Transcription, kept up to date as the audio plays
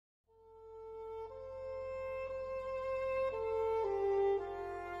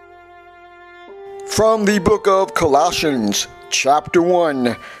From the book of Colossians, chapter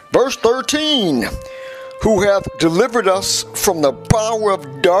 1, verse 13, who hath delivered us from the power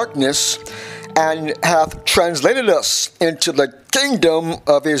of darkness, and hath translated us into the kingdom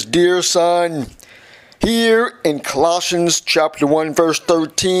of his dear Son. Here in Colossians chapter 1, verse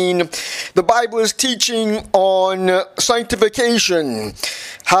 13, the Bible is teaching on sanctification,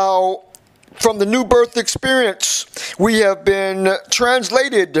 how from the new birth experience, we have been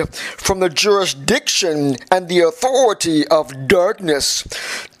translated from the jurisdiction and the authority of darkness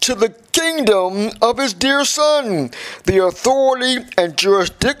to the kingdom of his dear Son, the authority and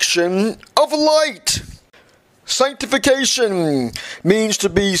jurisdiction of light. Sanctification means to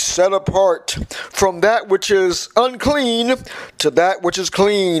be set apart from that which is unclean to that which is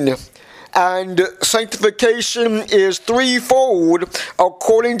clean. And sanctification is threefold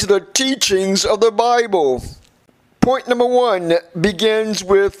according to the teachings of the Bible. Point number 1 begins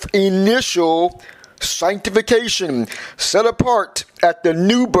with initial sanctification, set apart at the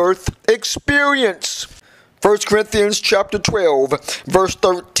new birth experience. 1 Corinthians chapter 12, verse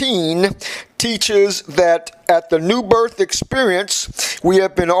 13 teaches that at the new birth experience, we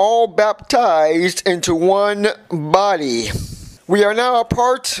have been all baptized into one body. We are now a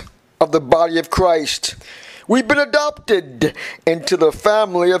part of the body of Christ. We've been adopted into the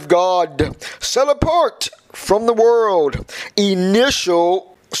family of God, set apart from the world.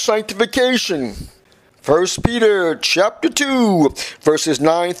 Initial sanctification. 1 Peter chapter 2, verses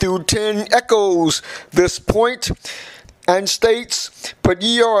 9 through 10 echoes this point and states, "But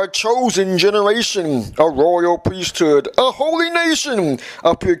ye are a chosen generation, a royal priesthood, a holy nation,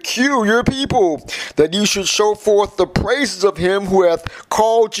 a peculiar people, that ye should show forth the praises of him who hath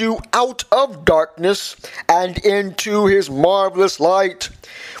called you out of darkness and into his marvelous light,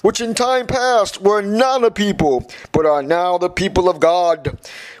 which in time past were not a people, but are now the people of God,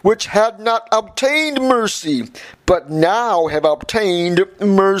 which had not obtained mercy, but now have obtained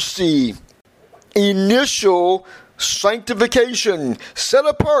mercy." Initial sanctification, set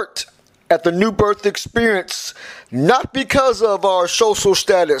apart at the new birth experience, not because of our social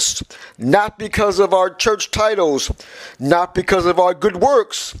status, not because of our church titles, not because of our good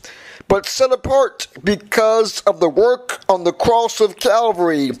works, but set apart because of the work on the cross of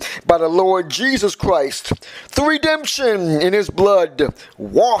Calvary by the Lord Jesus Christ, the redemption in his blood,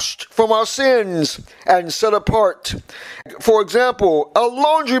 washed from our sins and set apart. For example, a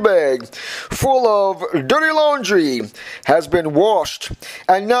laundry bag full of dirty laundry has been washed,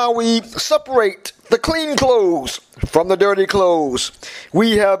 and now we separate the clean clothes from the dirty clothes.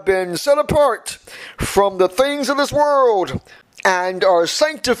 We have been set apart from the things of this world and are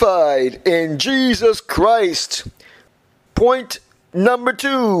sanctified in Jesus Christ. Point number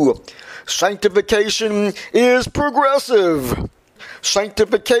 2, sanctification is progressive.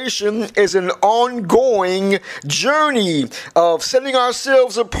 Sanctification is an ongoing journey of setting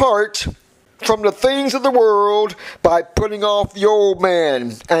ourselves apart from the things of the world by putting off the old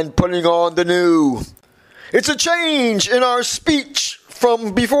man and putting on the new. It's a change in our speech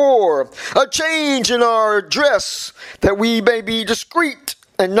from before, a change in our dress that we may be discreet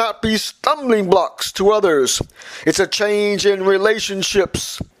and not be stumbling blocks to others. It's a change in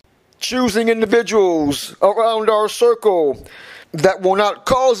relationships, choosing individuals around our circle that will not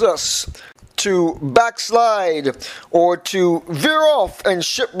cause us to backslide or to veer off and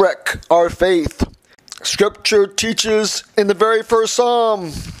shipwreck our faith. Scripture teaches in the very first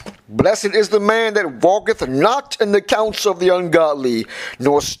Psalm, "Blessed is the man that walketh not in the counsel of the ungodly,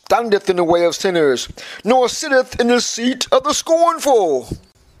 nor standeth in the way of sinners, nor sitteth in the seat of the scornful."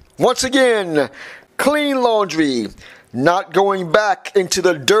 Once again, clean laundry, not going back into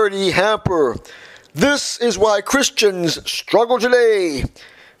the dirty hamper. This is why Christians struggle today.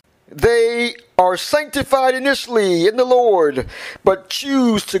 They are sanctified initially in the Lord, but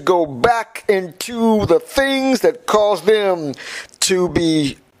choose to go back into the things that cause them to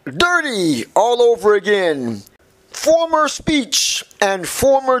be dirty all over again. Former speech and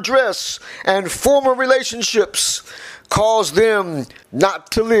former dress and former relationships cause them not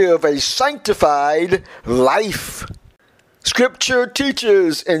to live a sanctified life. Scripture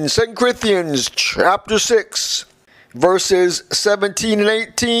teaches in 2 Corinthians chapter 6, verses 17 and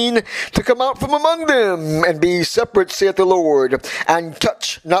 18, to come out from among them and be separate, saith the Lord, and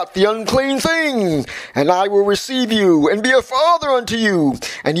touch not the unclean thing, and I will receive you, and be a father unto you,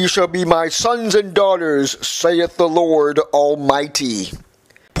 and ye shall be my sons and daughters, saith the Lord Almighty.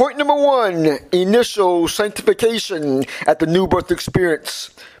 Point number 1, initial sanctification at the new birth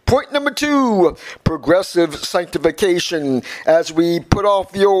experience. Point number 2, progressive sanctification, as we put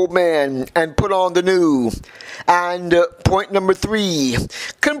off the old man and put on the new. And point number 3,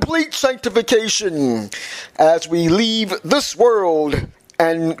 complete sanctification, as we leave this world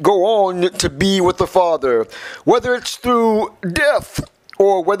and go on to be with the Father, whether it's through death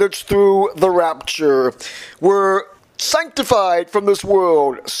or whether it's through the rapture. We're sanctified from this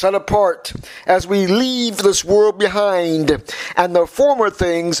world, set apart, as we leave this world behind, and the former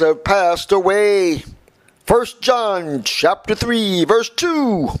things have passed away. 1 John chapter 3, verse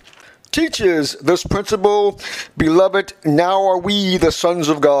 2 teaches this principle. Beloved, now are we the sons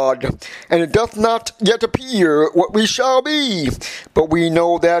of God, and it doth not yet appear what we shall be. But we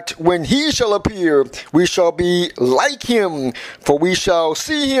know that when he shall appear, we shall be like him, for we shall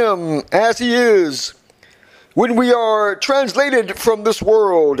see him as he is. When we are translated from this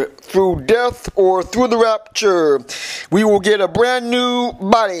world through death or through the rapture, we will get a brand new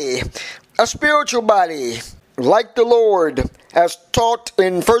body, a spiritual body, like the Lord, as taught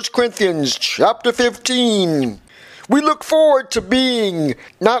in 1 Corinthians chapter 15. We look forward to being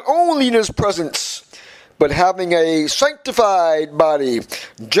not only in his presence, but having a sanctified body,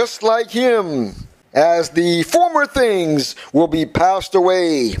 just like him, as the former things will be passed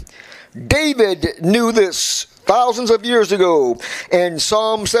away. David knew this thousands of years ago in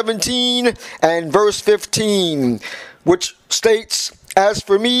Psalm 17 and verse 15, which states, "As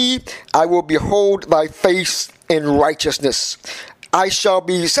for me, I will behold thy face in righteousness. I shall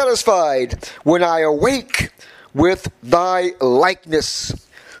be satisfied when I awake with thy likeness."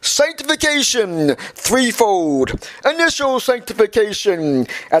 Sanctification, threefold. Initial sanctification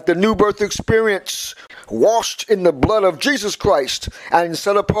at the new birth experience, washed in the blood of Jesus Christ and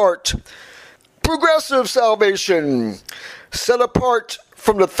set apart. Progressive salvation, set apart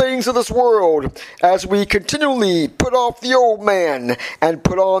from the things of this world as we continually put off the old man and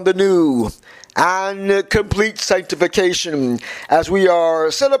put on the new. And complete sanctification, as we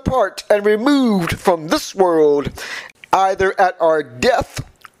are set apart and removed from this world, either at our death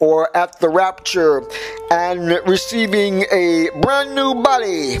or at the rapture, and receiving a brand new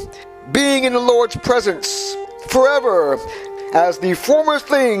body, being in the Lord's presence forever, as the former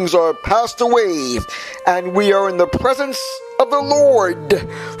things are passed away, and we are in the presence of the Lord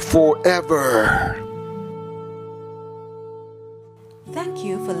forever. Thank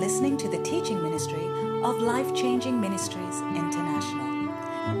you for listening to the teaching ministry of Life Changing Ministries International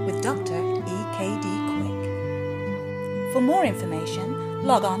with Dr. E.K.D. Quick. For more information,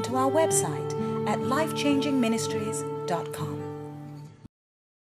 log on to our website at lifechangingministries.com.